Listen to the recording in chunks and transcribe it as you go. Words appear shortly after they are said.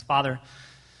Father,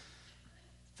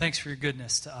 thanks for your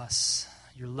goodness to us,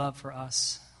 your love for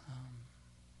us.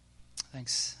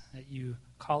 Thanks that you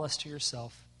call us to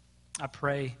yourself. I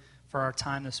pray for our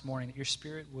time this morning that your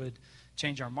Spirit would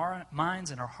change our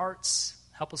minds and our hearts,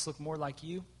 help us look more like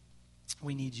you.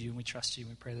 We need you and we trust you.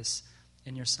 We pray this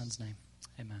in your Son's name.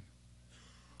 Amen.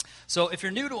 So if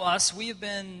you're new to us, we have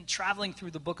been traveling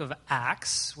through the book of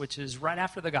Acts, which is right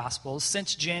after the Gospels,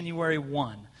 since January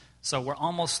 1. So we're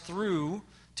almost through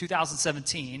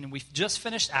 2017, and we've just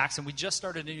finished Acts, and we just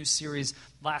started a new series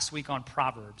last week on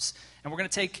Proverbs. And we're going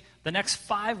to take the next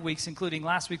 5 weeks, including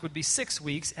last week would be 6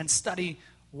 weeks, and study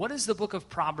what is the book of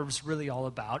Proverbs really all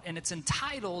about. And it's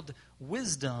entitled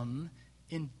Wisdom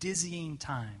in Dizzying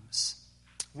Times.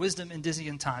 Wisdom in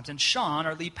Dizzying Times. And Sean,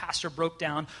 our lead pastor, broke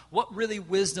down what really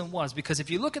wisdom was. Because if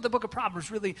you look at the book of Proverbs,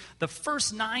 really the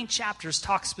first 9 chapters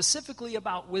talk specifically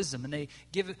about wisdom. And they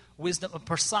give wisdom a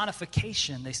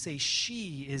personification. They say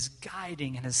she is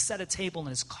guiding and has set a table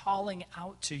and is calling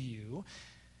out to you.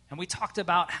 And we talked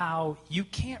about how you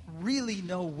can't really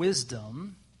know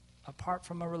wisdom apart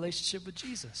from a relationship with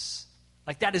Jesus.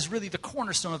 Like that is really the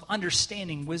cornerstone of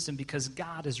understanding wisdom, because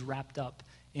God is wrapped up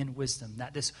in wisdom.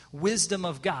 That this wisdom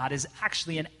of God is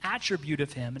actually an attribute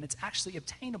of him, and it's actually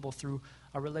obtainable through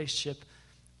a relationship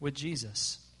with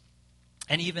Jesus.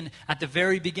 And even at the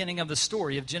very beginning of the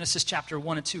story of Genesis chapter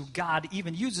 1 and 2, God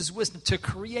even uses wisdom to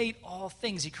create all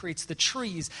things. He creates the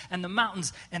trees and the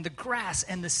mountains and the grass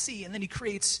and the sea, and then he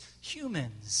creates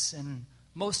humans. And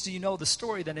most of you know the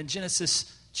story that in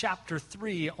Genesis chapter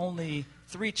 3, only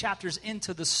 3 chapters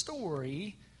into the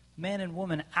story, man and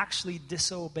woman actually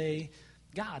disobey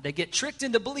God. They get tricked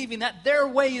into believing that their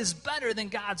way is better than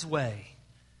God's way.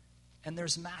 And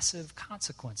there's massive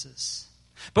consequences.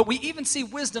 But we even see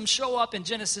wisdom show up in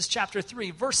Genesis chapter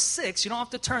 3, verse 6. You don't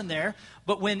have to turn there.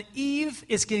 But when Eve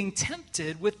is getting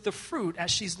tempted with the fruit,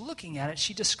 as she's looking at it,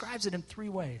 she describes it in 3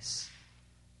 ways.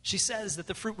 She says that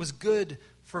the fruit was good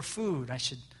for food. I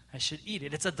should eat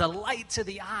it. It's a delight to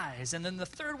the eyes. And then the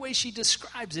third way she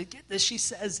describes it, get this, she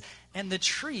says, and the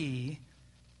tree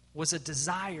was a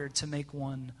desire to make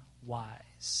one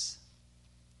wise.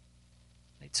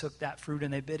 They took that fruit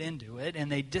and they bit into it, and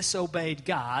they disobeyed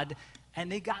God, and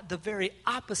they got the very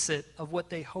opposite of what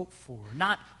they hoped for.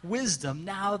 Not wisdom,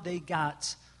 now they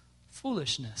got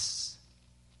foolishness.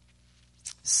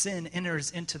 Sin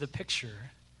enters into the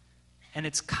picture, and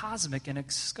it's cosmic in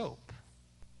its scope.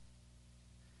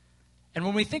 And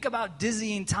when we think about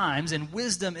dizzying times and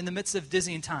wisdom in the midst of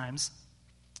dizzying times,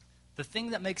 the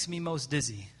thing that makes me most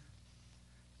dizzy,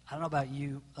 I don't know about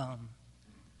you.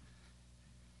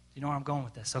 You know where I'm going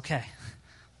with this. Okay.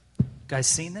 You guys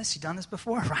seen this? You done this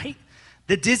before, right?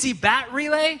 The dizzy bat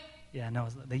relay? Yeah, no,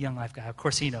 the Young Life guy. Of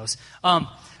course he knows.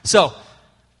 So,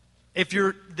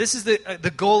 this is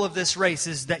the goal of this race,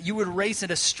 is that you would race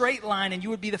in a straight line and you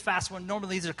would be the fast one.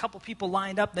 Normally there's a couple people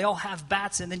lined up. They all have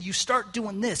bats, and then you start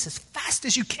doing this as fast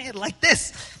as you can, like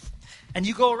this. And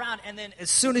you go around, and then as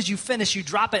soon as you finish, you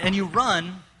drop it and you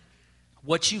run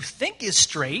what you think is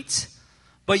straight,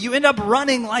 but you end up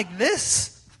running like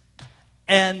this.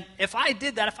 And if I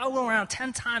did that, if I went around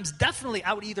 10 times, definitely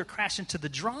I would either crash into the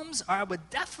drums or I would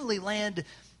definitely land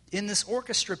in this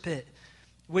orchestra pit,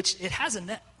 which it has a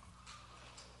net.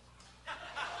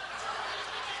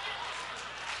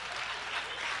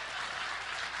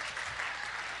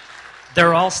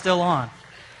 They're all still on.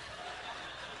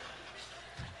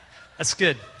 That's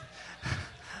good.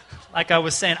 Like I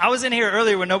was saying, I was in here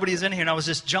earlier when nobody's in here, and I was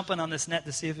just jumping on this net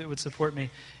to see if it would support me.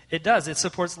 It does. It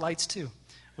supports lights too,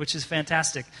 which is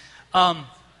fantastic.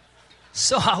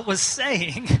 So I was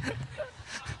saying,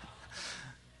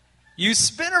 you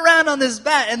spin around on this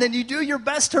bat, and then you do your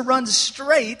best to run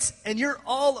straight, and you're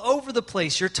all over the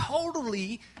place. You're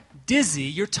totally dizzy.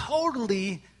 You're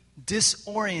totally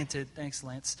disoriented. Thanks,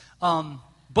 Lance.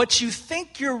 But you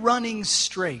think you're running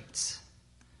straight.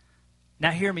 Now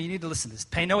hear me, you need to listen to this.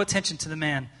 Pay no attention to the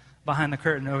man behind the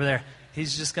curtain over there.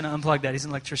 He's just going to unplug that. He's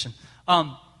an electrician.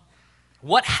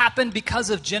 What happened because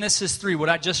of Genesis 3, what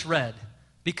I just read?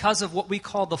 Because of what we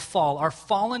call the fall, our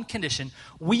fallen condition,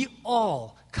 we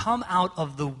all come out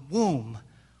of the womb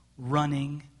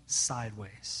running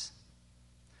sideways.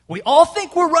 We all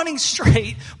think we're running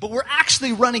straight, but we're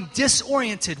actually running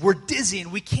disoriented. We're dizzy,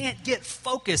 and we can't get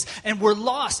focused, and we're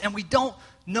lost, and we don't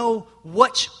know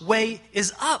which way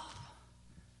is up.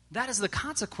 That is the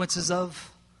consequences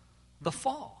of the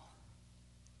fall.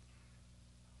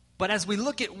 But as we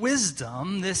look at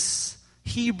wisdom, this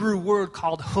Hebrew word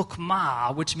called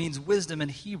hukmah, which means wisdom in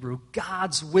Hebrew,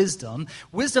 God's wisdom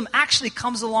actually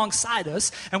comes alongside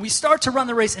us, and we start to run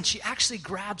the race, and she actually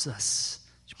grabs us.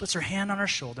 She puts her hand on our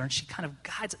shoulder, and she kind of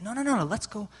guides, no, let's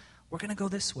go. We're going to go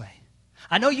this way.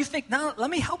 I know you think, no, let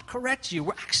me help correct you.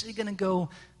 We're actually going to go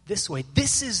this way.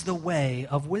 This is the way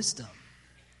of wisdom.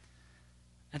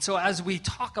 And so as we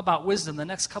talk about wisdom the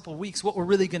next couple of weeks, what we're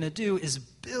really going to do is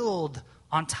build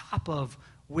on top of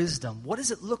wisdom. What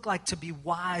does it look like to be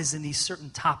wise in these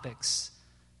certain topics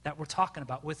that we're talking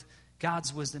about with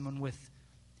God's wisdom and with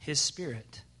His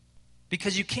Spirit?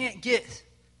 Because you can't get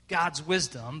God's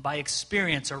wisdom by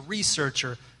experience or research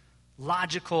or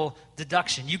logical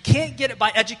deduction. You can't get it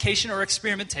by education or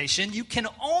experimentation. You can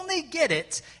only get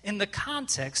it in the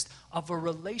context of a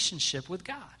relationship with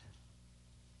God.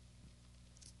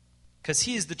 Because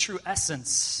He is the true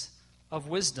essence of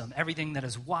wisdom, everything that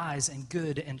is wise and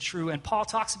good and true. And Paul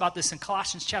talks about this in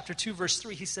Colossians chapter 2, verse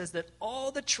 3. He says that all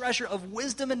the treasure of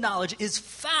wisdom and knowledge is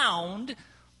found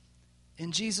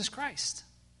in Jesus Christ.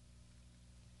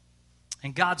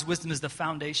 And God's wisdom is the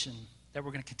foundation that we're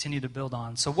going to continue to build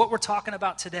on. So what we're talking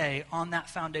about today on that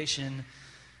foundation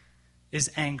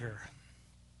is anger.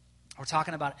 We're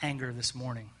talking about anger this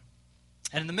morning.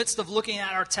 And in the midst of looking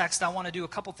at our text, I want to do a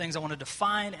couple things. I want to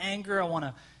define anger. I want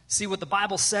to see what the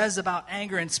Bible says about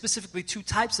anger, and specifically two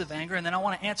types of anger. And then I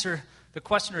want to answer the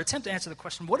question, or attempt to answer the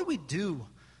question, what do we do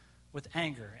with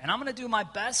anger? And I'm going to do my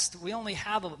best. We only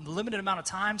have a limited amount of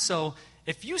time, so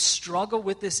if you struggle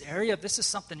with this area, if this is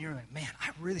something you're like, man,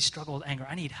 I really struggle with anger,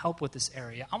 I need help with this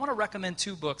area, I want to recommend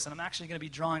two books, and I'm actually going to be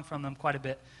drawing from them quite a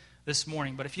bit this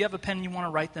morning. But if you have a pen and you want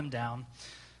to write them down,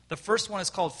 the first one is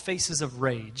called Faces of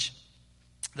Rage.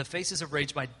 The Faces of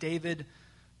Rage by David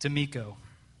D'Amico.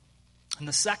 And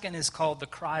the second is called The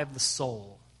Cry of the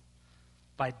Soul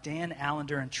by Dan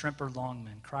Allender and Tremper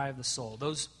Longman. Cry of the Soul.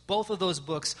 Both of those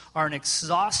books are an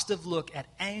exhaustive look at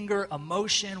anger,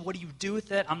 emotion. What do you do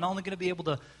with it? I'm only going to be able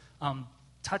to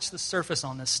touch the surface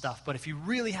on this stuff. But if you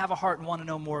really have a heart and want to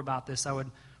know more about this, I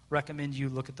would recommend you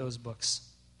look at those books.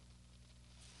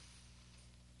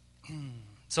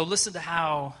 So listen to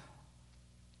how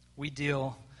we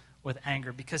deal with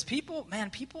anger, because people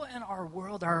in our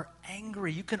world are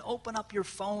angry. You can open up your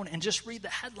phone and just read the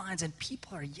headlines, and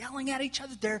people are yelling at each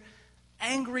other. They're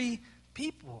angry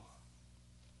people.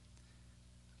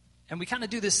 And we kind of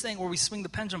do this thing where we swing the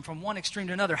pendulum from one extreme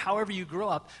to another, however you grow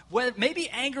up. Maybe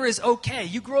anger is okay.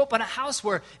 You grew up in a house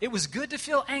where it was good to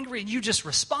feel angry, and you just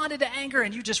responded to anger,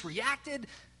 and you just reacted,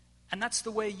 and that's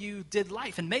the way you did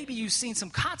life. And maybe you've seen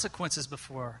some consequences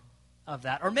before of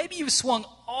that. Or maybe you swung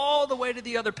all the way to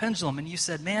the other pendulum and you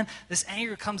said, man, this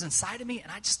anger comes inside of me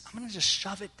and I'm going to just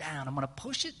shove it down. I'm going to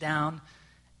push it down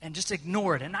and just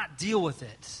ignore it and not deal with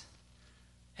it.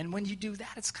 And when you do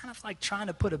that, it's kind of like trying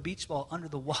to put a beach ball under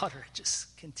the water. It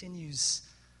just continues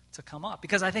to come up.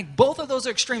 Because I think both of those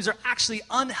extremes are actually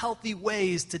unhealthy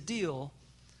ways to deal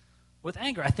with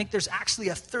anger. I think there's actually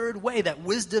a third way that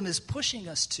wisdom is pushing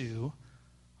us to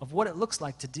of what it looks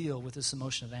like to deal with this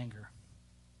emotion of anger.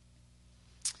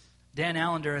 Dan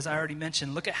Allender, as I already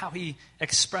mentioned, look at how he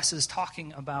expresses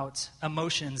talking about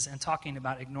emotions and talking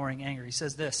about ignoring anger. He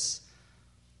says this: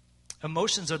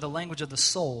 emotions are the language of the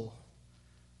soul.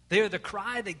 They are the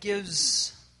cry that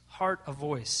gives heart a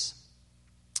voice.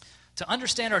 To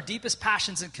understand our deepest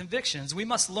passions and convictions, we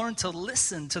must learn to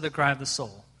listen to the cry of the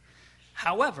soul.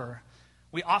 However,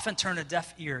 we often turn a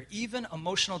deaf ear, even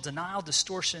emotional denial,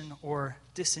 distortion, or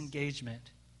disengagement.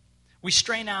 We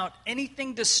strain out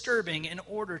anything disturbing in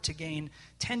order to gain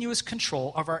tenuous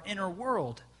control of our inner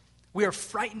world. We are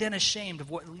frightened and ashamed of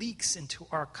what leaks into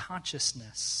our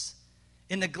consciousness.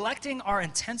 In neglecting our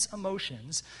intense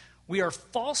emotions, we are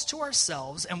false to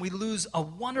ourselves and we lose a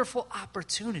wonderful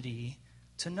opportunity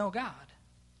to know God.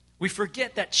 We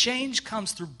forget that change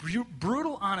comes through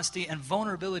brutal honesty and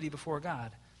vulnerability before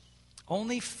God.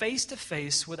 Only face to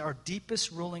face with our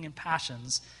deepest ruling and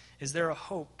passions is there a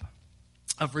hope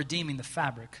of redeeming the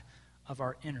fabric of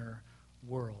our inner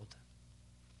world.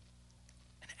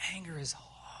 And anger is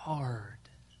hard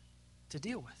to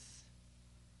deal with,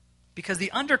 because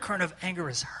the undercurrent of anger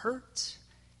is hurt,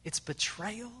 it's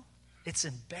betrayal, it's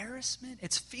embarrassment,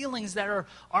 it's feelings that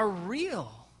are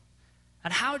real.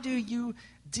 And how do you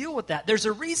deal with that? There's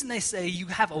a reason they say you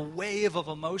have a wave of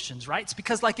emotions, right? It's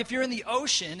because, like, if you're in the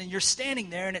ocean and you're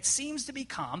standing there and it seems to be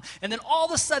calm, and then all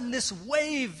of a sudden this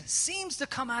wave seems to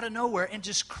come out of nowhere and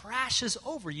just crashes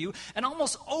over you and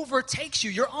almost overtakes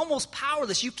you. You're almost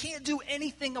powerless. You can't do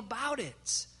anything about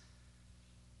it.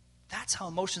 That's how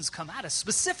emotions come at us.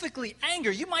 Specifically anger.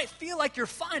 You might feel like you're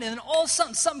fine, and then all of a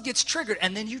sudden something gets triggered,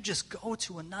 and then you just go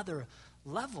to another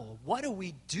level. What do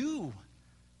we do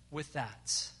with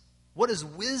that? What does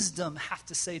wisdom have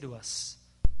to say to us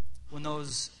when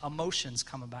those emotions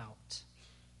come about?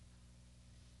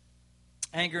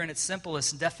 Anger in its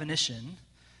simplest definition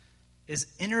is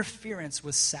interference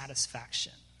with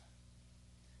satisfaction.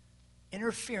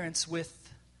 Interference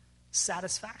with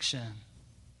satisfaction.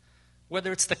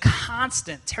 Whether it's the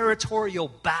constant territorial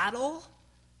battle,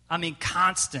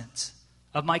 constant,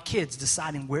 of my kids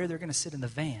deciding where they're going to sit in the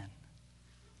van.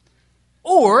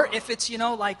 Or if it's,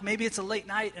 like maybe it's a late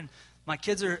night and my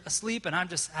kids are asleep and I'm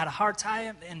just had a hard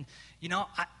time and,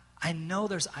 I know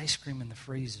there's ice cream in the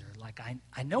freezer. Like,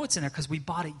 I know it's in there because we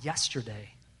bought it yesterday.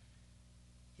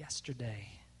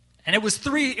 And it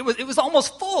was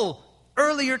almost full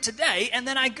earlier today. And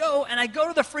then I go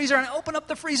to the freezer and I open up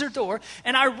the freezer door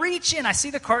and I reach in. I see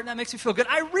the carton. That makes me feel good.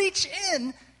 I reach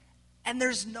in and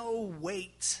there's no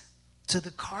weight to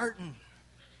the carton.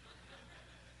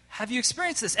 Have you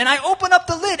experienced this? And I open up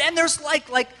the lid and there's like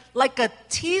a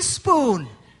teaspoon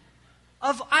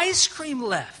of ice cream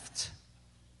left.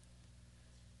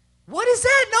 What is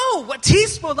that? No, what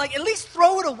teaspoon? Like, at least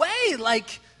throw it away.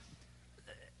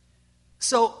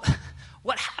 So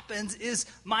what happens is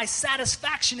my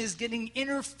satisfaction is getting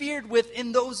interfered with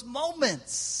in those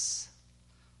moments.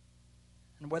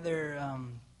 And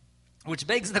which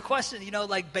begs the question,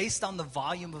 based on the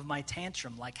volume of my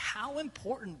tantrum, how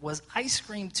important was ice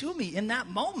cream to me in that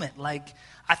moment?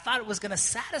 I thought it was going to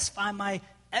satisfy my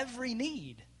every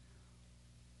need.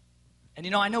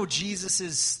 And I know Jesus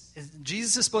is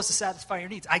supposed to satisfy your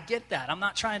needs. I get that. I'm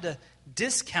not trying to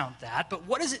discount that. But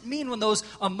what does it mean when those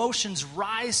emotions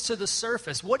rise to the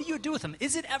surface? What do you do with them?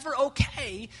 Is it ever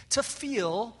okay to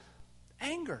feel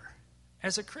anger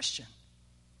as a Christian?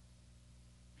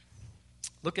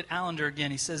 Look at Allender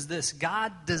again. He says this: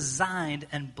 God designed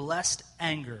and blessed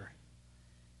anger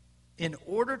in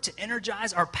order to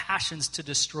energize our passions to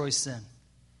destroy sin.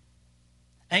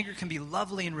 Anger can be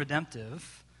lovely and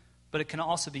redemptive, but it can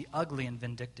also be ugly and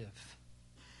vindictive.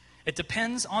 It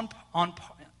depends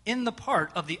in the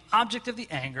part of the object of the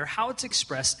anger, how it's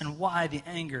expressed, and why the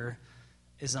anger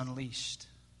is unleashed.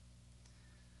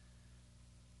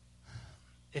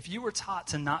 If you were taught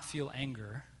to not feel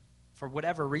anger for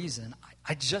whatever reason,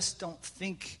 I just don't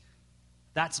think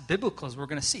that's biblical, as we're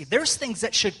going to see. There's things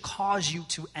that should cause you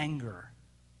to anger.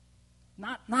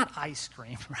 Not ice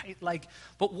cream, right?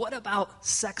 But what about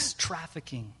sex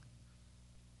trafficking?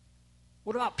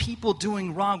 What about people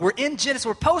doing wrong? We're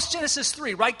post Genesis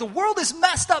 3, right? The world is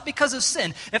messed up because of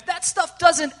sin. If that stuff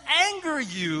doesn't anger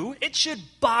you, it should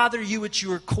bother you at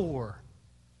your core.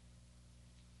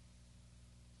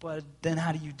 But then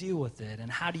how do you deal with it? And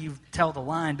how do you tell the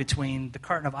line between the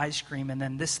carton of ice cream and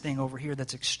then this thing over here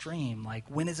that's extreme?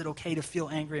 When is it okay to feel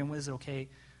angry and when is it okay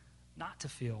not to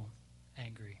feel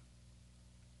angry?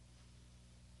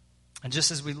 And just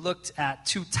as we looked at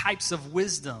two types of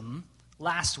wisdom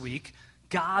last week,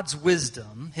 God's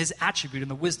wisdom, his attribute,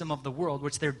 and the wisdom of the world,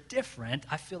 which they're different,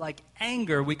 I feel like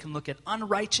anger, we can look at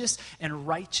unrighteous and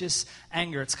righteous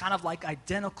anger. It's kind of like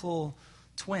identical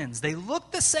twins. They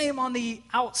look the same on the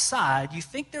outside. You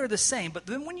think they're the same, but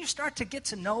then when you start to get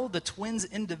to know the twins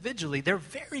individually, they're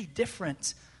very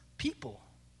different people.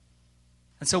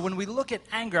 And so when we look at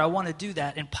anger, I want to do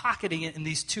that in pocketing it in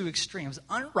these two extremes,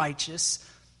 unrighteous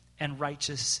and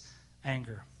righteous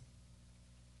anger.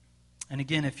 And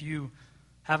again, if you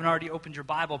haven't already opened your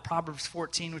Bible, Proverbs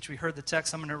 14, which we heard the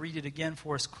text, I'm going to read it again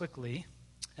for us quickly.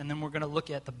 And then we're going to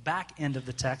look at the back end of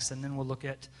the text, and then we'll look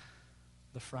at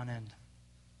the front end.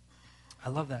 I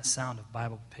love that sound of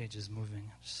Bible pages moving.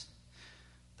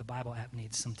 The Bible app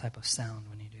needs some type of sound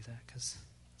when you do that, because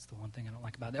that's the one thing I don't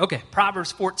like about it. Okay,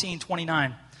 Proverbs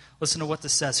 14:29. Listen to what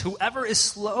this says. Whoever is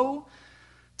slow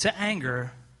to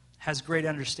anger has great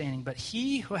understanding, but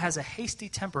he who has a hasty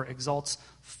temper exalts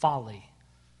folly.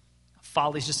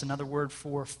 Folly is just another word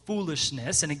for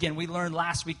foolishness. And again, we learned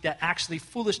last week that actually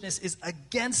foolishness is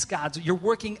against you're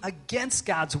working against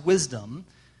God's wisdom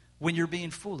when you're being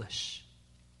foolish.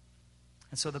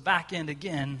 And so the back end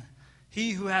again,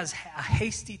 he who has a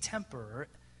hasty temper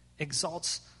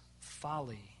exalts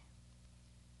folly.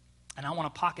 And I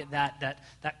want to pocket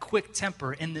that quick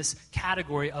temper in this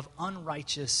category of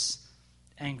unrighteous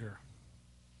anger.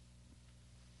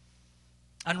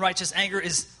 Unrighteous anger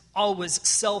is always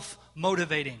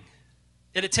self-motivating.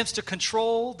 It attempts to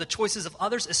control the choices of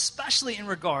others, especially in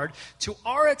regard to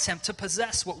our attempt to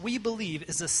possess what we believe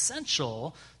is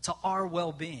essential to our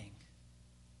well-being.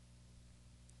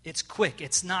 It's quick.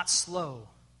 It's not slow.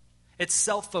 It's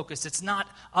self-focused. It's not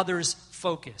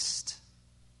others-focused.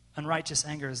 Unrighteous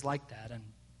anger is like that. And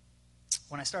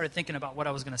when I started thinking about what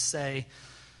I was going to say,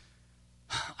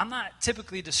 I'm not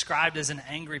typically described as an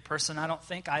angry person, I don't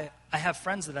think. I have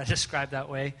friends that I describe that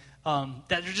way,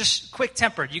 that are just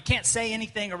quick-tempered. You can't say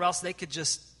anything or else they could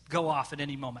just go off at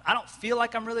any moment. I don't feel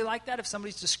like I'm really like that if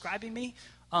somebody's describing me.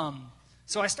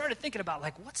 So I started thinking about,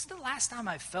 like, what's the last time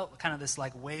I felt kind of this,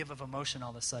 like, wave of emotion all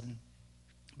of a sudden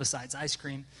besides ice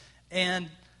cream? And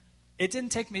it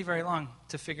didn't take me very long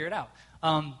to figure it out.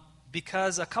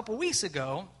 Because a couple weeks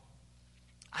ago,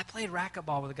 I played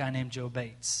racquetball with a guy named Joe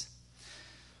Bates.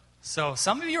 So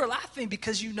some of you are laughing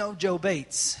because you know Joe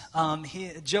Bates.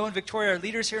 Joe and Victoria are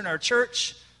leaders here in our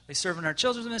church. They serve in our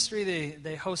children's ministry.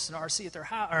 They host an RC at their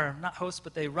house, or not host,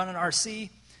 but they run an RC.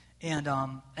 And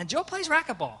Joe plays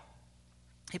racquetball.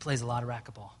 He plays a lot of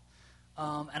racquetball.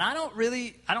 And I don't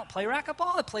play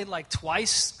racquetball. I played like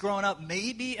twice growing up,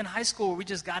 maybe in high school, where we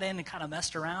just got in and kind of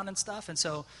messed around and stuff. And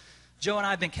so Joe and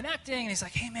I have been connecting, and he's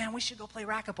like, hey, man, we should go play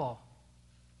racquetball.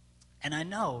 And I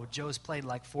know Joe's played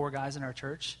like 4 guys in our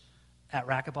church at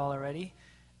racquetball already,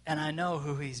 and I know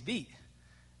who he's beat.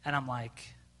 And I'm like,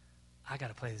 I got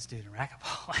to play this dude in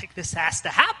racquetball. Like, this has to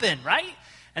happen, right?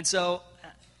 And so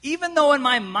even though in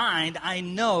my mind I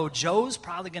know Joe's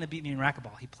probably going to beat me in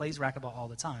racquetball, he plays racquetball all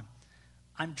the time,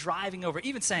 I'm driving over,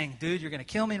 even saying, dude, you're going to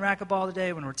kill me in racquetball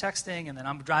today when we're texting, and then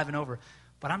I'm driving over.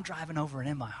 But I'm driving over, and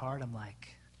in my heart I'm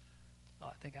like, oh,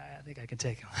 I think I can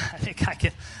take him.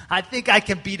 I think I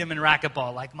can beat him in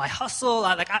racquetball. Like, my hustle,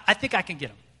 I think I can get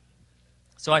him.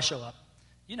 So I show up.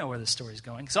 You know where this story's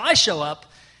going. So I show up,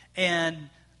 and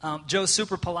Joe's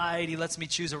super polite. He lets me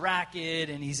choose a racket,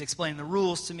 and he's explaining the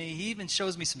rules to me. He even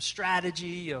shows me some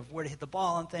strategy of where to hit the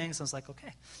ball and things. I was like,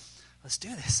 okay, let's do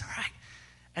this, all right?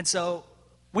 And so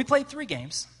we played 3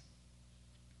 games.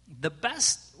 The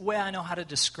best way I know how to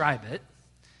describe it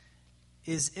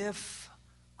is if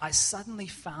I suddenly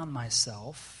found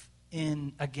myself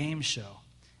in a game show.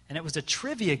 And it was a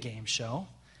trivia game show,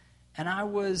 and I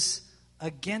was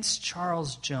against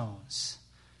Charles Jones.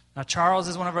 Now, Charles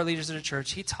is one of our leaders at the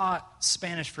church. He taught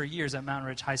Spanish for years at Mountain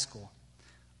Ridge High School.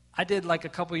 I did like a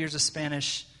couple years of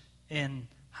Spanish in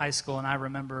high school, and I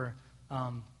remember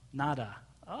nada.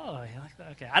 Oh, you like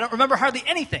that? Okay. I don't remember hardly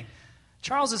anything.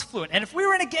 Charles is fluent. And if we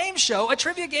were in a game show, a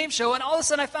trivia game show, and all of a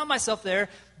sudden I found myself there,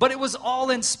 but it was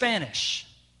all in Spanish,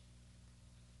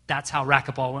 that's how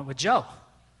racquetball went with Joe.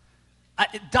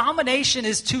 Domination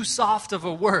is too soft of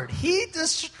a word. He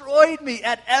destroyed me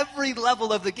at every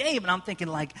level of the game. And I'm thinking,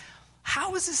 like,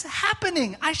 how is this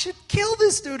happening? I should kill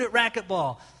this dude at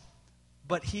racquetball.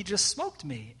 But he just smoked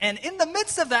me. And in the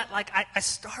midst of that, like, I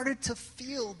started to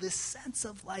feel this sense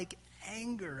of, like,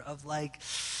 anger, of, like,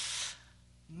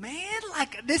 man,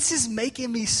 like, this is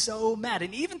making me so mad.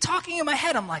 And even talking in my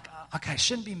head, I'm like, okay, I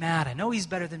shouldn't be mad. I know he's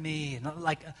better than me. And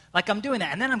like I'm doing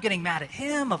that. And then I'm getting mad at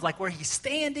him of, like, where he's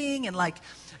standing. And, like,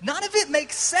 none of it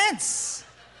makes sense.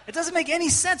 It doesn't make any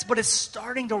sense, but it's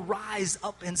starting to rise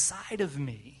up inside of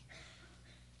me.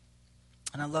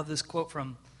 And I love this quote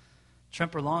from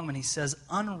Tremper Longman. He says,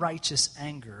 unrighteous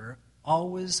anger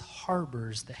always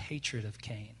harbors the hatred of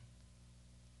Cain.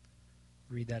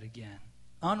 Read that again.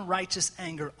 Unrighteous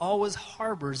anger always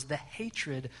harbors the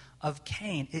hatred of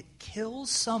Cain. It kills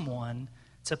someone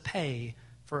to pay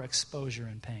for exposure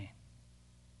and pain.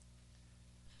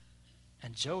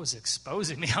 And Joe was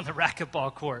exposing me on the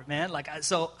racquetball court, man.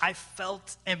 So I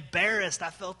felt embarrassed.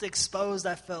 I felt exposed.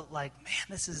 I felt like, man,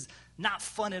 this is not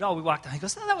fun at all. We walked out. He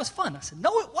goes, no, that was fun. I said,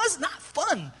 no, it was not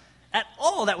fun at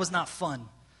all. That was not fun.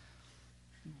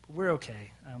 We're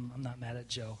okay. I'm not mad at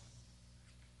Joe.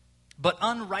 But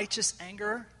unrighteous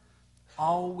anger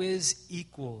always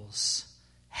equals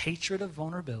hatred of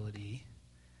vulnerability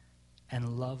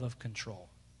and love of control.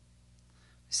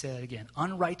 Say that again.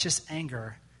 Unrighteous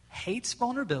anger hates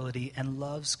vulnerability and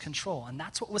loves control. And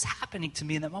that's what was happening to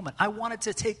me in that moment. I wanted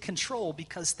to take control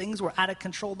because things were out of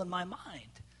control in my mind.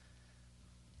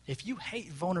 If you hate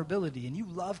vulnerability and you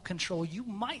love control, you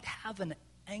might have an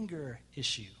anger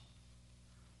issue.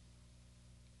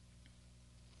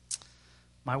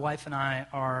 My wife and I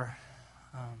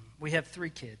we have 3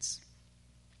 kids.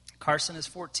 Carson is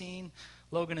 14,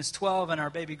 Logan is 12, and our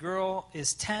baby girl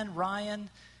is 10, Ryan.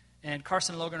 And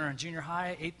Carson and Logan are in junior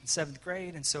high, 8th and 7th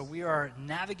grade. And so we are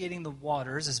navigating the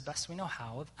waters as best we know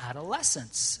how of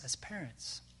adolescence as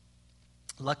parents.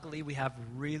 Luckily, we have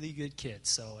really good kids,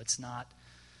 so it's not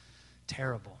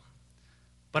terrible.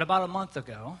 But about a month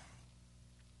ago,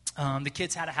 the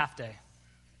kids had a half day.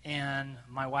 And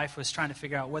my wife was trying to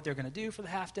figure out what they're going to do for the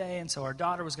half day. And so our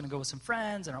daughter was going to go with some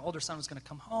friends, and our older son was going to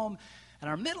come home. And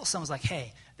our middle son was like,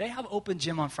 hey, they have open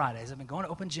gym on Fridays. I've been going to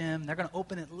open gym. They're going to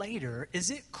open it later. Is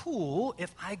it cool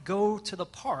if I go to the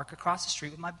park across the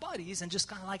street with my buddies and just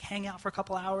kind of like hang out for a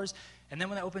couple hours? And then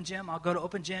when they open gym, I'll go to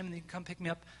open gym, and you can come pick me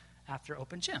up after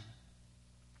open gym.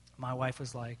 My wife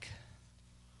was like,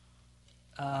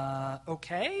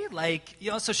 okay,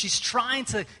 so she's trying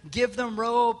to give them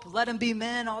rope, let them be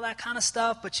men, all that kind of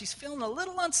stuff, but she's feeling a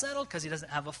little unsettled because he doesn't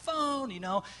have a phone,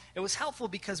 It was helpful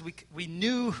because we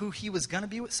knew who he was going to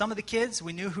be with. Some of the kids,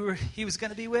 we knew who he was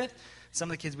going to be with. Some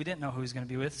of the kids, we didn't know who he was going to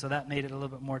be with, so that made it a little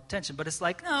bit more tension. But it's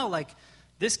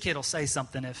this kid will say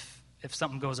something if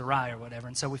something goes awry or whatever.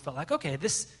 And so we felt like, okay,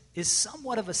 this is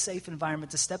somewhat of a safe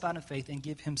environment to step out in faith and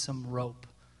give him some rope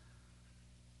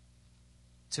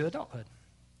to adulthood.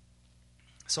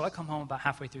 So I come home about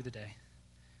halfway through the day,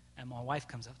 and my wife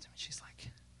comes up to me. She's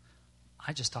like,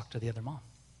 I just talked to the other mom.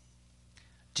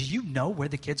 Do you know where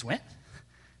the kids went?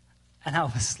 And I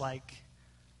was like,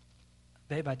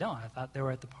 babe, I don't. I thought they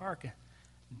were at the park.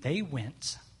 They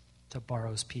went to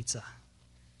Barrow's Pizza.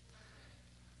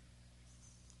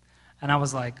 And I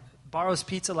was like, Barrow's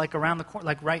Pizza, around the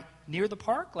corner, right near the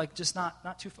park? Just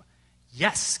not too far?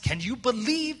 Yes. Can you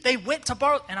believe they went to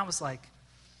Barrow's? And I was like,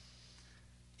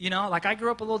 I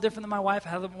grew up a little different than my wife. I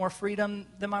had a little more freedom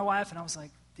than my wife. And I was like,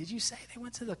 did you say they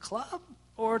went to the club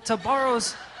or to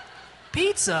Barrow's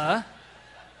Pizza?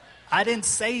 I didn't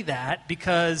say that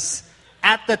because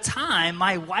at the time,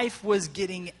 my wife was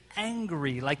getting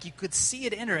angry. You could see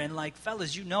it in her. And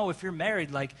fellas, if you're married,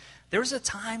 there's a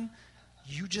time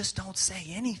you just don't say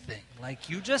anything.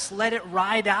 You just let it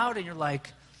ride out and you're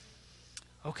like,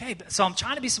 okay. So I'm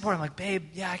trying to be supportive. I'm like, babe,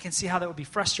 yeah, I can see how that would be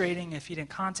frustrating if he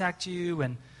didn't contact you.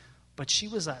 But she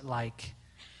was at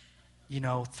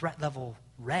threat level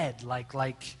red,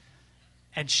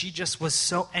 and she just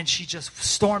was and she just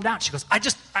stormed out. She goes,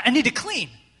 I need to clean.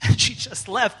 And she just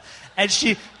left, and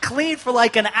she cleaned for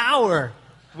an hour,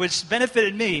 which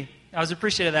benefited me. I was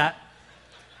appreciative of that.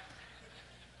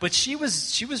 But she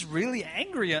was really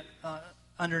angry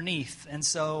underneath, and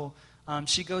so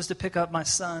she goes to pick up my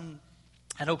son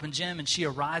at Open Gym, and she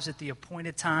arrives at the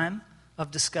appointed time of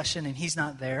discussion, and he's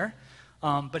not there.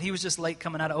 But he was just late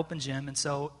coming out of Open Gym, and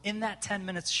so in that 10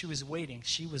 minutes she was waiting,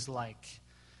 she was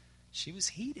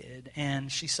heated,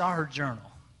 and she saw her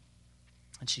journal,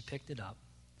 and she picked it up,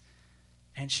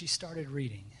 and she started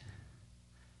reading.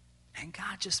 And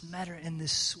God just met her in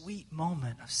this sweet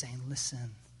moment of saying,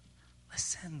 listen.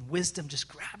 Wisdom just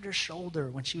grabbed her shoulder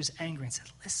when she was angry and said,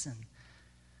 listen,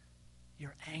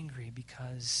 you're angry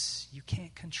because you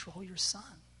can't control your son.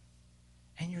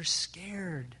 And you're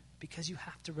scared because you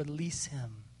have to release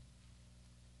him.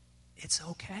 It's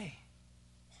okay.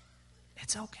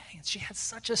 It's okay. And she had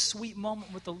such a sweet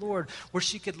moment with the Lord where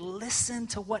she could listen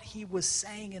to what he was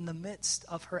saying in the midst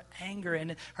of her anger.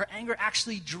 And her anger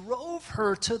actually drove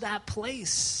her to that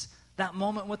place, that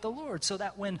moment with the Lord, so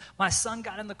that when my son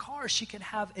got in the car, she could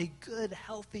have a good,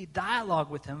 healthy dialogue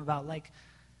with him about,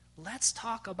 let's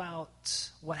talk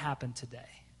about what happened today.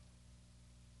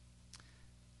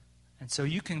 And so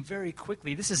you can very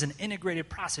quickly, this is an integrated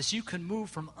process, you can move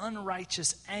from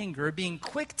unrighteous anger, being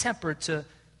quick-tempered, to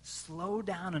slow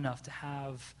down enough to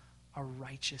have a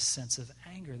righteous sense of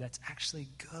anger that's actually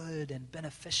good and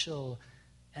beneficial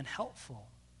and helpful.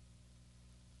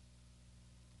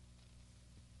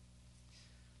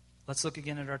 Let's look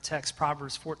again at our text,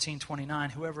 Proverbs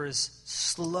 14:29. Whoever is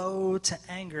slow to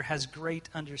anger has great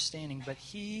understanding, but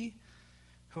he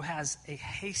who has a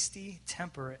hasty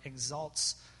temper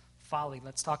exalts folly.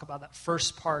 Let's talk about that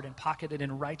first part and pocket it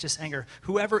in righteous anger.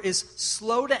 Whoever is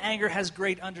slow to anger has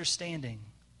great understanding.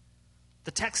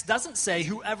 The text doesn't say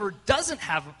whoever doesn't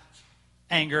have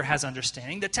anger has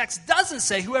understanding. The text doesn't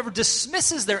say whoever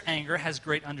dismisses their anger has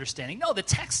great understanding. No, the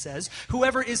text says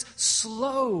whoever is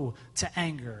slow to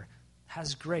anger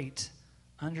has great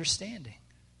understanding.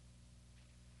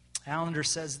 Allender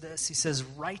says this. He says,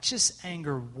 righteous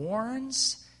anger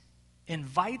warns,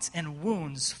 invites, and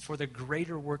wounds for the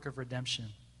greater work of redemption.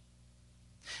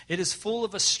 It is full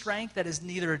of a strength that is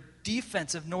neither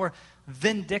defensive nor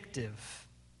vindictive.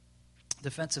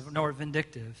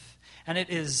 And it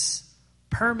is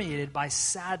permeated by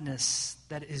sadness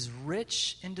that is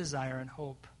rich in desire and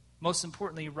hope. Most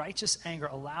importantly, righteous anger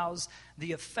allows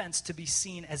the offense to be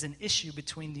seen as an issue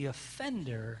between the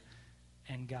offender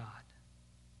and God.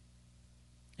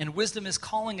 And wisdom is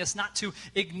calling us not to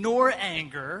ignore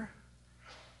anger.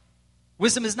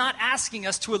 Wisdom is not asking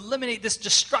us to eliminate this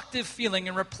destructive feeling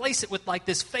and replace it with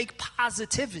this fake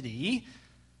positivity.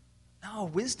 No,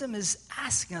 wisdom is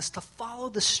asking us to follow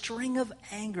the string of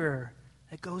anger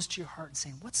that goes to your heart and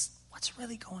saying, what's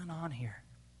really going on here?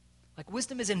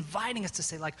 Wisdom is inviting us to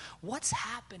say, what's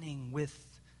happening with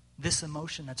this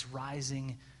emotion that's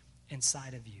rising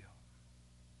inside of you?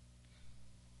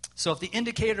 So if the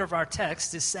indicator of our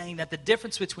text is saying that the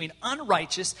difference between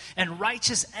unrighteous and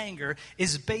righteous anger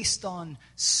is based on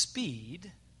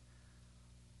speed,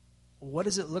 what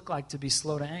does it look like to be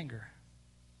slow to anger?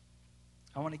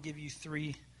 I want to give you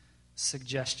 3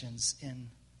 suggestions in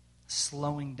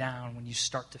slowing down when you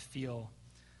start to feel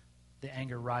the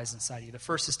anger rise inside you. The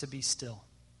first is to be still.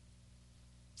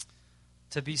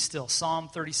 To be still. Psalm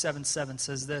 37:7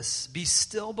 says this, "Be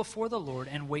still before the Lord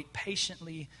and wait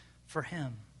patiently for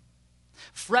him.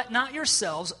 Fret not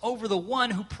yourselves over the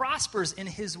one who prospers in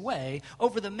his way,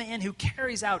 over the man who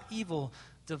carries out evil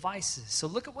devices." So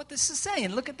look at what this is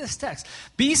saying. Look at this text.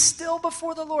 Be still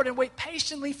before the Lord and wait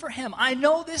patiently for him. I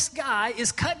know this guy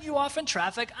is cutting you off in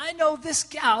traffic. I know this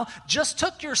gal just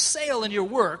took your sale in your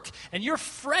work, and you're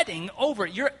fretting over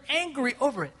it. You're angry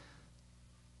over it.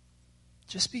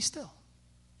 Just be still.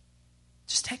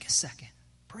 Just take a second.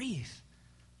 Breathe.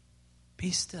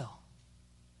 Be still.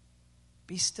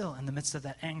 Be still in the midst of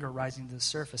that anger rising to the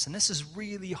surface. And this is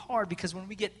really hard because when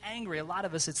we get angry, a lot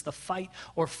of us, it's the fight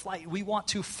or flight. We want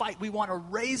to fight. We want to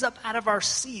raise up out of our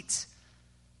seat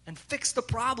and fix the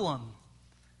problem.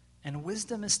 And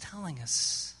wisdom is telling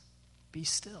us, be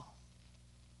still.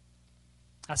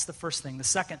 That's the first thing. The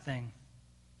second thing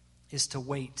is to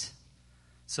wait.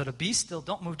 So to be still,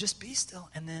 don't move, just be still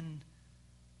and then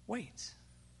wait.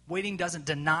 Waiting doesn't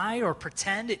deny or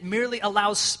pretend. It merely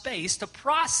allows space to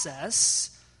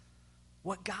process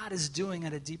what God is doing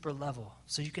at a deeper level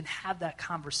so you can have that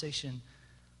conversation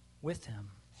with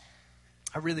him.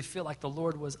 I really feel like the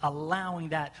Lord was allowing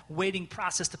that waiting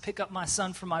process to pick up my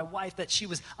son from my wife, that she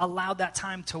was allowed that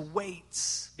time to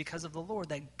wait because of the Lord,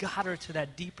 that got her to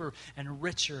that deeper and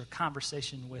richer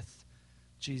conversation with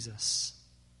Jesus.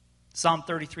 Psalm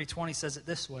 33:20 says it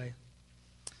this way,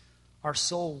 "Our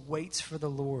soul waits for the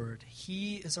Lord.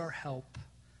 He is our help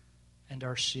and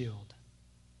our shield."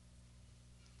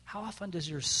 How often does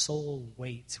your soul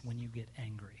wait when you get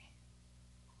angry?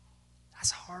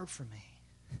 That's hard for me.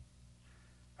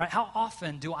 Right? How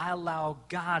often do I allow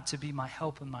God to be my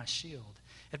help and my shield?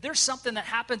 If there's something that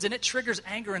happens and it triggers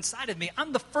anger inside of me,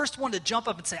 I'm the first one to jump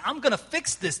up and say, I'm going to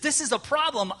fix this. This is a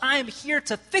problem. I am here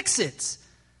to fix it.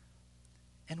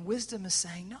 And wisdom is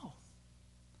saying, no.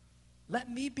 Let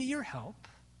me be your help.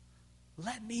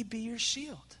 Let me be your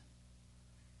shield.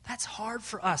 That's hard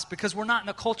for us because we're not in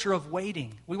a culture of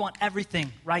waiting. We want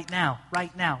everything right now,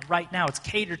 right now, right now. It's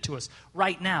catered to us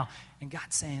right now. And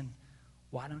God's saying,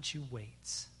 why don't you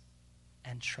wait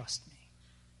and trust me?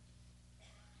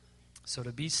 So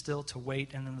to be still, to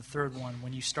wait, and then the third one,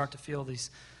 when you start to feel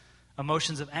these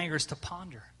emotions of anger, is to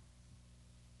ponder.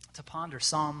 To ponder.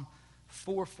 Psalm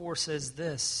 4:4 says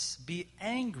this, "Be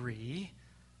angry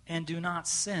and do not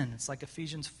sin." It's like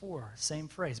Ephesians 4, same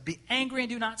phrase. "Be angry and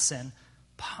do not sin.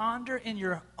 Ponder in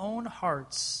your own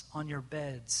hearts on your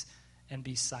beds and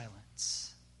be silent."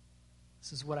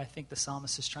 This is what I think the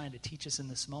psalmist is trying to teach us in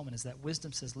this moment, is that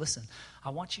wisdom says, listen, I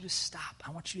want you to stop.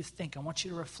 I want you to think. I want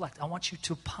you to reflect. I want you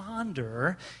to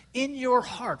ponder in your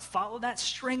heart. Follow that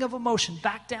string of emotion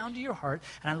back down to your heart.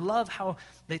 And I love how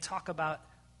they talk about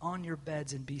on your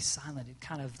beds and be silent. It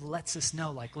kind of lets us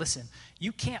know, like, listen,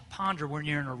 you can't ponder when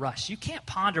you're in a rush. You can't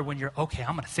ponder when you're, okay,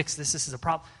 I'm going to fix this. This is a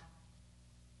problem.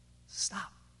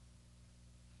 Stop.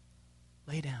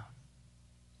 Lay down.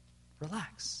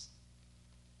 Relax.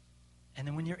 And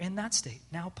then when you're in that state,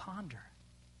 now ponder.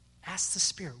 Ask the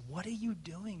Spirit, what are you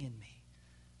doing in me?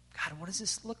 God, what does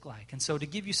this look like? And so to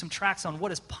give you some tracks on what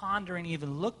does pondering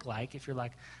even look like, if you're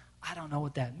like, I don't know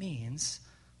what that means,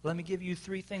 let me give you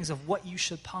 3 things of what you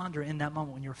should ponder in that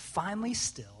moment. When you're finally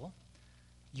still,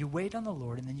 you wait on the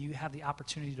Lord, and then you have the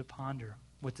opportunity to ponder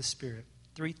with the Spirit.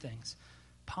 3 things.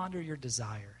 Ponder your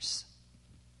desires.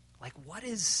 Like, what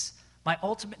is my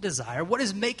ultimate desire? What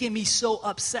is making me so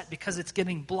upset because it's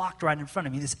getting blocked right in front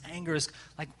of me? This anger is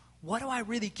like, what do I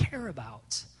really care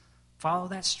about? Follow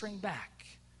that string back.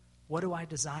 What do I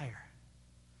desire?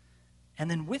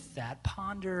 And then with that,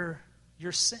 ponder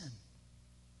your sin.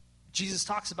 Jesus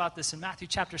talks about this in Matthew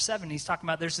chapter 7. He's talking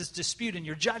about there's this dispute and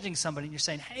you're judging somebody and you're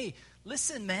saying, hey,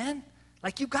 listen, man,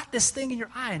 like you got this thing in your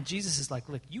eye. And Jesus is like,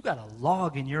 look, you got a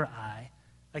log in your eye.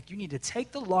 Like you need to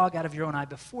take the log out of your own eye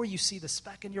before you see the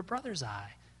speck in your brother's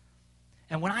eye.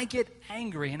 And when I get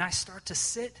angry and I start to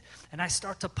sit and I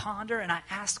start to ponder and I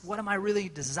ask, what am I really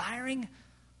desiring?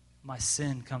 My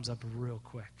sin comes up real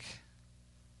quick.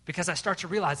 Because I start to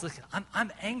realize, look,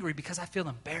 I'm angry because I feel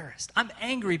embarrassed. I'm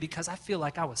angry because I feel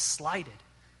like I was slighted.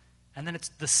 And then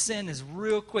the sin is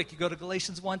real quick. You go to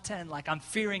Galatians 1:10, like I'm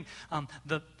fearing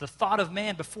the thought of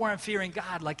man before I'm fearing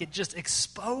God. Like it just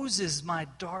exposes my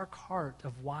dark heart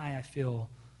of why I feel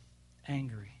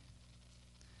angry.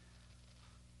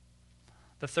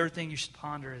 The third thing you should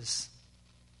ponder is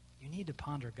you need to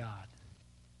ponder God.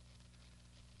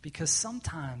 Because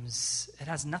sometimes it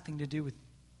has nothing to do with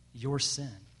your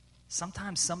sin.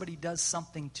 Sometimes somebody does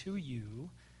something to you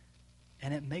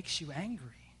and it makes you angry.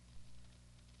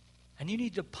 And you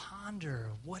need to ponder,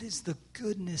 what is the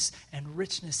goodness and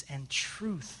richness and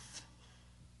truth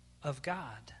of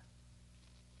God?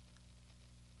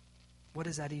 What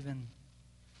does that even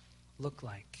look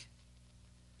like?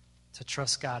 To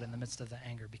trust God in the midst of the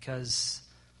anger, because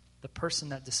the person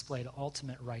that displayed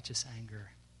ultimate righteous anger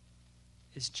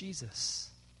is Jesus.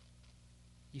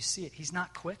 You see it. He's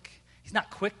not quick. He's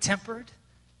not quick-tempered,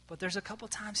 but there's a couple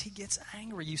times he gets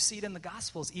angry. You see it in the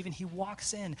Gospels. Even he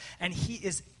walks in, and he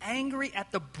is angry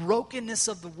at the brokenness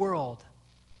of the world.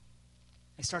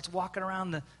 He starts walking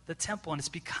around the temple, and it's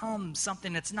become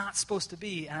something that's not supposed to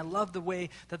be. And I love the way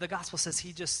that the Gospel says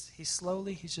he's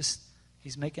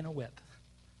making a whip.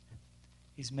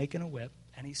 He's making a whip,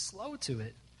 and he's slow to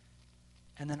it.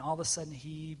 And then all of a sudden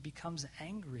he becomes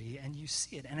angry, and you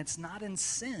see it. And it's not in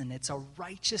sin. It's a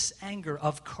righteous anger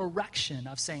of correction,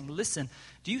 of saying, listen,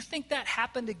 do you think that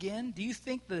happened again? Do you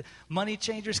think the money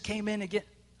changers came in again?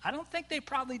 I don't think they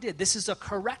probably did. This is a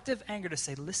corrective anger to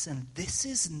say, listen, this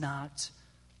is not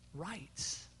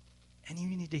right. And you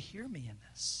need to hear me in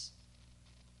this.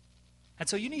 And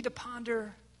so you need to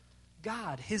ponder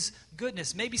God, his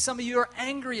goodness. Maybe some of you are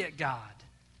angry at God.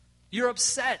 You're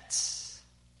upset.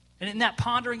 And in that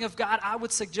pondering of God, I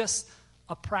would suggest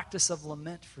a practice of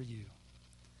lament for you.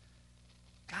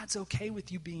 God's okay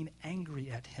with you being angry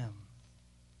at him.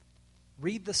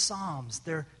 Read the Psalms.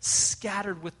 They're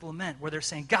scattered with lament, where they're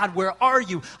saying, God, where are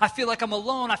you? I feel like I'm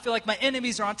alone. I feel like my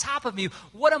enemies are on top of me.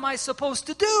 What am I supposed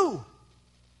to do?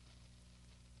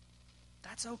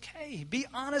 That's okay. Be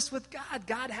honest with God.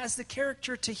 God has the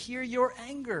character to hear your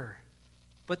anger.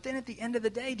 But then at the end of the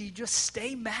day, do you just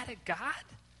stay mad at God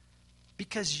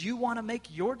because you want to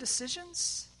make your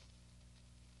decisions?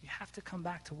 You have to come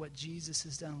back to what Jesus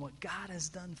has done, what God has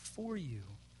done for you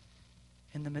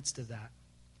in the midst of that.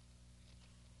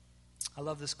 I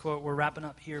love this quote. We're wrapping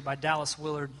up here by Dallas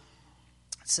Willard.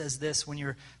 It says this when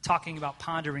you're talking about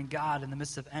pondering God in the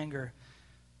midst of anger.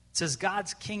 It says,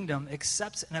 God's kingdom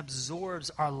accepts and absorbs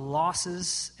our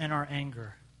losses and our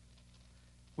anger.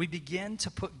 We begin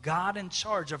to put God in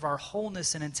charge of our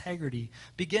wholeness and integrity,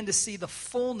 begin to see the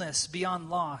fullness beyond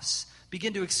loss,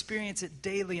 begin to experience it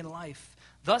daily in life.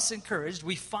 Thus encouraged,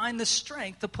 we find the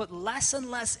strength to put less and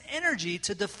less energy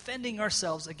to defending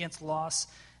ourselves against loss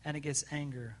and against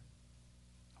anger.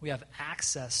 We have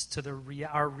access to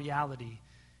our reality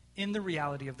in the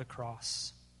reality of the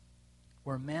cross,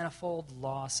 where manifold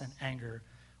loss and anger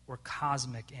were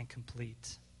cosmic and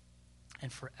complete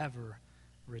and forever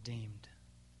redeemed.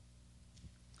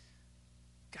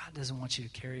 God doesn't want you to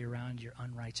carry around your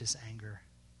unrighteous anger.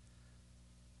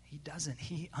 He doesn't.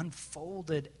 He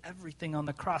unfolded everything on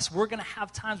the cross. We're going to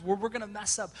have times where we're going to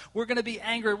mess up. We're going to be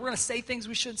angry. We're going to say things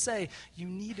we shouldn't say. You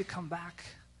need to come back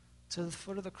to the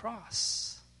foot of the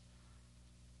cross.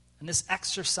 And this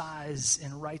exercise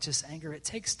in righteous anger, it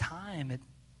takes time. It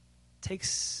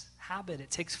takes habit.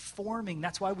 It takes forming.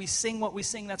 That's why we sing what we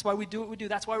sing. That's why we do what we do.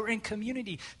 That's why we're in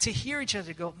community, to hear each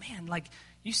other go, man,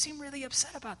 you seem really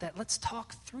upset about that. Let's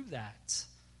talk through that.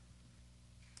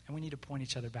 And we need to point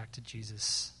each other back to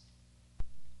Jesus.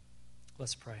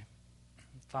 Let's pray.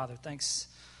 Father, thanks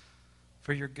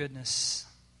for your goodness.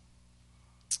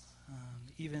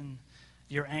 Even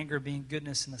your anger being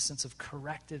goodness in the sense of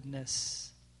correctiveness.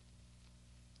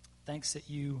 Thanks that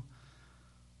you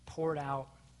poured out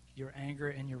your anger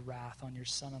and your wrath on your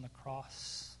Son on the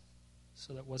cross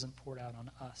so that it wasn't poured out on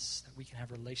us, that we can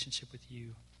have a relationship with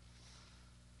you.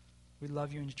 We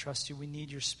love you and trust you. We need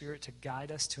your Spirit to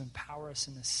guide us, to empower us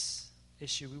in this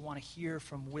issue. We want to hear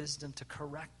from wisdom to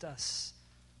correct us,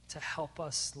 to help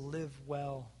us live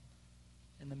well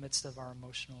in the midst of our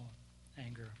emotional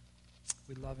anger.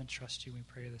 We love and trust you. We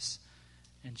pray this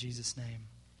in Jesus' name.